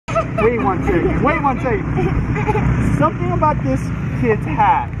Wait one second. Something about this kid's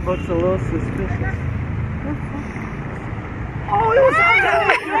hat looks a little suspicious. Oh, it was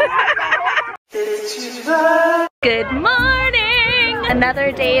Good morning!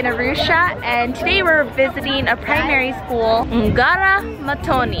 Another day in Arusha, and today we're visiting a primary school, Ngara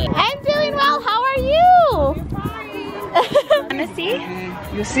Matoni. I'm doing well, how are you? Wanna see?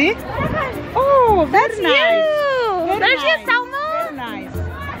 You see? Oh, that's nice. you! Very There's nice. your Salma! Very nice.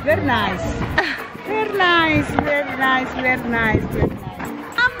 Very nice. Very nice. Very nice. Very nice. Very nice.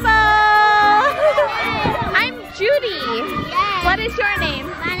 I'm Judy. Yes. What is your name?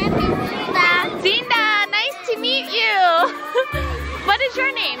 My name is Zinda. Zinda, nice to meet you. What is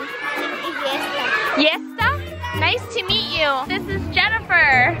your name? Yesta. Yesta? Nice to meet you. This is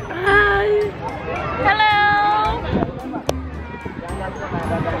Jennifer. Hi. Hello.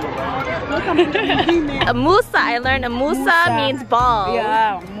 A musa, I learned a musa means ball.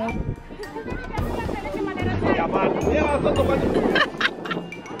 Yeah.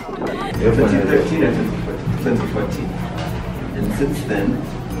 It was 2013 and 2014. And since then,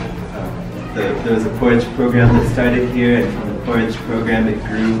 there was a porridge program that started here, and from the porridge program it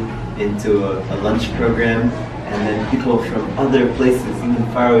grew into a lunch program, and then people from other places, even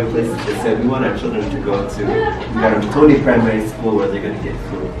faraway places, they said, we want our children to go to Tony Primary School where they're going to get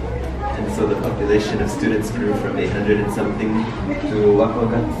food. And so the population of students grew from 800 and something to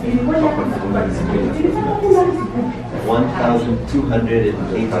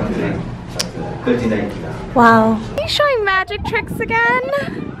 1,239. Wow. Are you showing magic tricks again?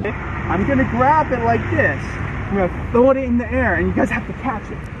 I'm gonna grab it like this. I'm gonna throw it in the air, and you guys have to catch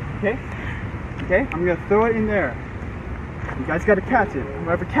it. Okay? Okay? I'm gonna throw it in the air. You guys gotta catch it.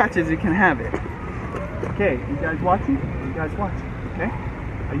 Whoever catches it can have it. Okay, you guys watching? You guys watching? Okay?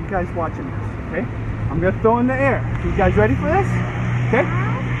 Are you guys watching this? Okay? I'm gonna throw in the air. You guys ready for this? Okay?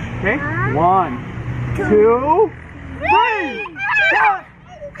 Okay? 1, 2, 3! Go!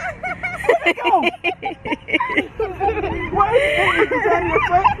 What? Is it on your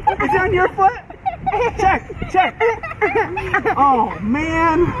foot? Is it on your foot? Check! Check! Oh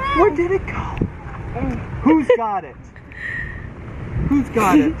man! Where did it go? Who's got it? Who's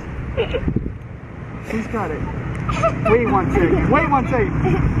got it? Who's got it? Wait one second. Wait one second.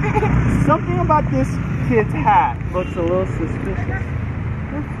 Something about this kid's hat looks a little suspicious.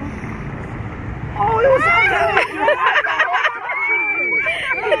 Oh, it was on your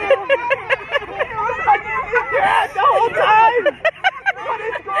hat the whole time! What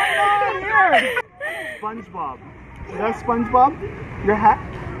is going on here? SpongeBob. Is that SpongeBob? Your hat?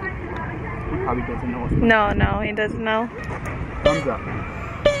 He probably doesn't know what SpongeBob. No, he doesn't know. Thumbs up.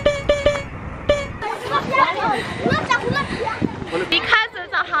 Because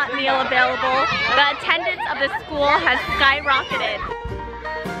there's a hot meal available, the attendance of the school has skyrocketed.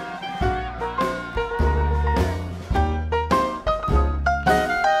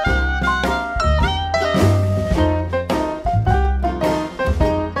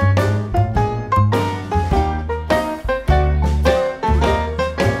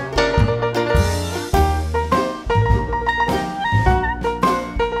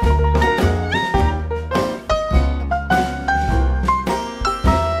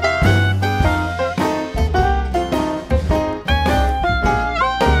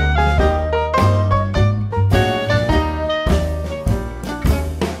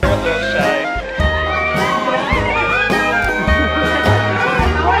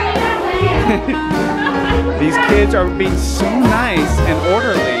 These kids are being so nice and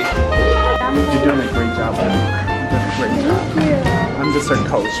orderly. You're doing a great job. You're doing a great job. I'm just a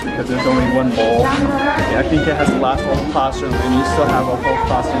coach because there's only one bowl. Yeah, I think it has to last whole classroom, and you still have a whole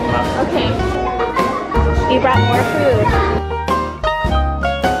classroom left. Okay. You brought more food.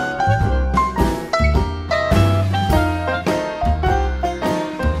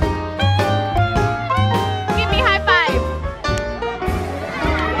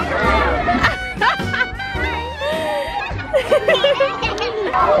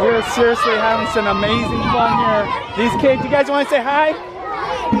 We're seriously having some amazing fun here. These kids, you guys want to say hi?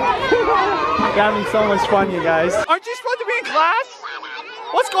 We're having so much fun, you guys. Aren't you supposed to be in class?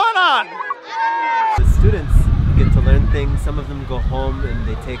 What's going on? The students get to learn things. Some of them go home and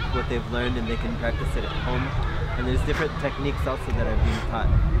they take what they've learned and they can practice it at home. And there's different techniques also that are being taught.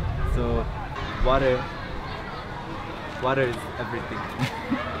 So water is everything.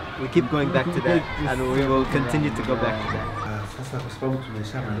 We keep going back to that, and we will continue to go back to that.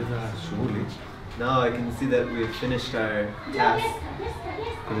 Now I can see that we've finished our task.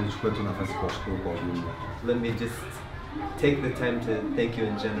 Let me just take the time to thank you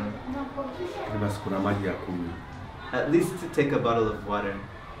in general. At least to take a bottle of water.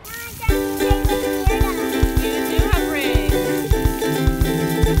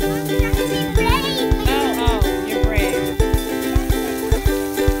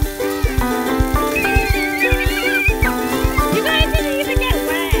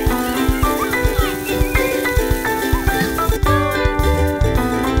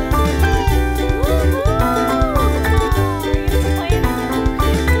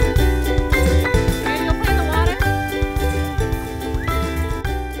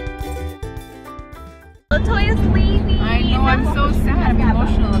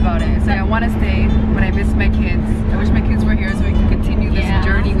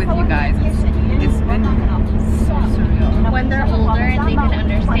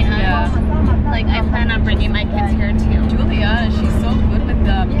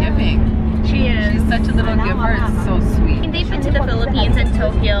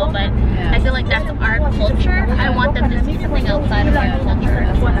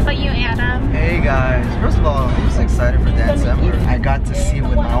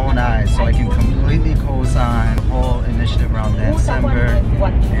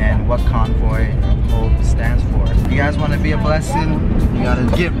 And what Convoy Hope stands for. If you guys want to be a blessing, you gotta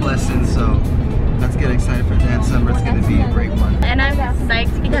give blessings, so let's get excited for December. It's gonna be a great one. And I'm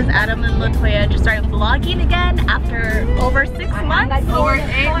psyched because Adam and Latoya just started vlogging again after over 6 months. Over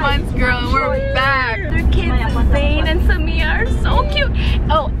 8 months, girl, we're back. Their kids, Zane and Samia, are so cute.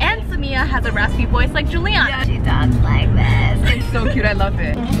 Oh, and Samia has a raspy voice like Juliana. Yeah. She talks like this. It's so cute, I love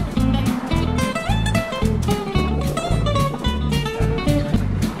it.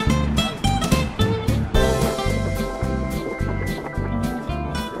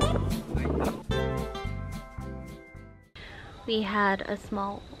 We had a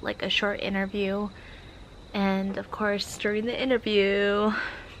small, like a short interview, and of course during the interview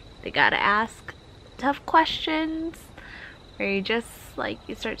they gotta ask tough questions where you just like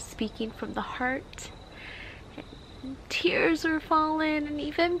you start speaking from the heart, and tears were falling, and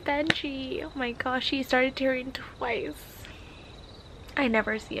even Benji, oh my gosh, he started tearing twice. I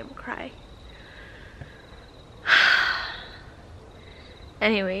never see him cry.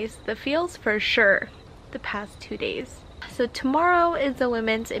 Anyways, the feels for sure the past 2 days. So tomorrow is the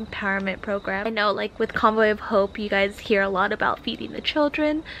Women's Empowerment Program. I know, like with Convoy of Hope, you guys hear a lot about feeding the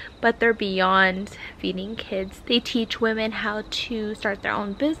children, but they're beyond feeding kids. They teach women how to start their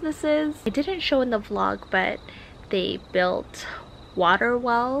own businesses. I didn't show in the vlog, but they built water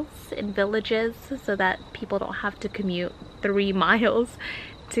wells in villages so that people don't have to commute 3 miles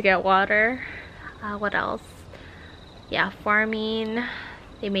to get water. What else? Yeah, farming.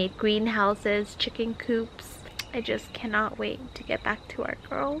 They made greenhouses, chicken coops. I just cannot wait to get back to our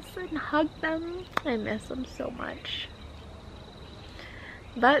girls and hug them. I miss them so much.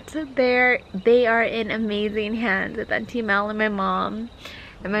 But they are in amazing hands with Auntie Mel and my mom.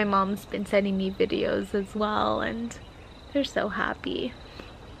 And my mom's been sending me videos as well, and they're so happy.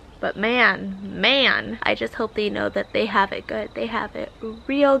 But man, I just hope they know that they have it good. They have it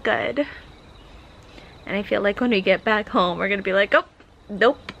real good. And I feel like when we get back home, we're gonna be like, oh,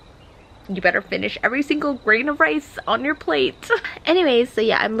 nope. You better finish every single grain of rice on your plate. Anyways, so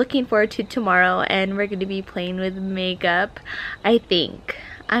yeah, I'm looking forward to tomorrow, and we're gonna be playing with makeup. I think,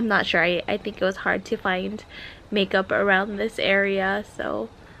 I'm not sure, I think it was hard to find makeup around this area, so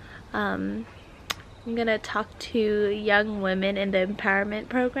I'm gonna talk to young women in the empowerment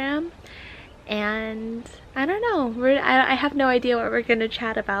program, and I don't know, I have no idea what we're gonna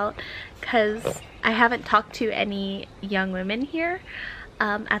chat about because I haven't talked to any young women here.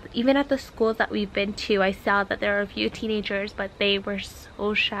 Even at the schools that we've been to, I saw that there were a few teenagers, but they were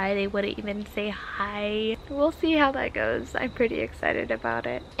so shy they wouldn't even say hi. We'll see how that goes. I'm pretty excited about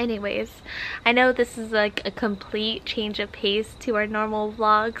it. Anyways, I know this is like a complete change of pace to our normal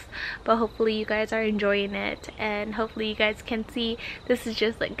vlogs, but hopefully you guys are enjoying it, and hopefully you guys can see this is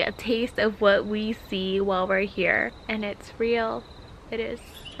just like a taste of what we see while we're here, and it's real. It is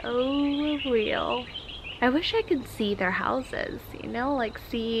so real. I wish I could see their houses, you know, like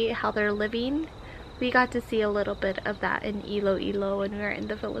see how they're living. We got to see a little bit of that in Iloilo when we were in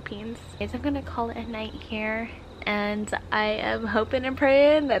the Philippines. Guys, I'm gonna call it a night here, and I am hoping and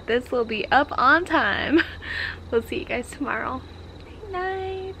praying that this will be up on time. We'll see you guys tomorrow. Good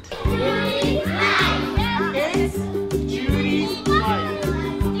night. It's Judy's life.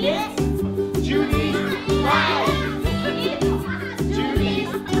 It's Judy's life.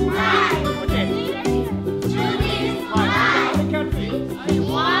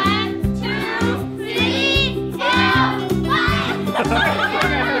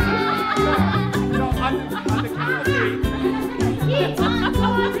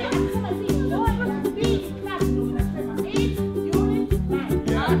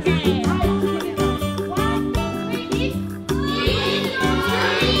 Bye.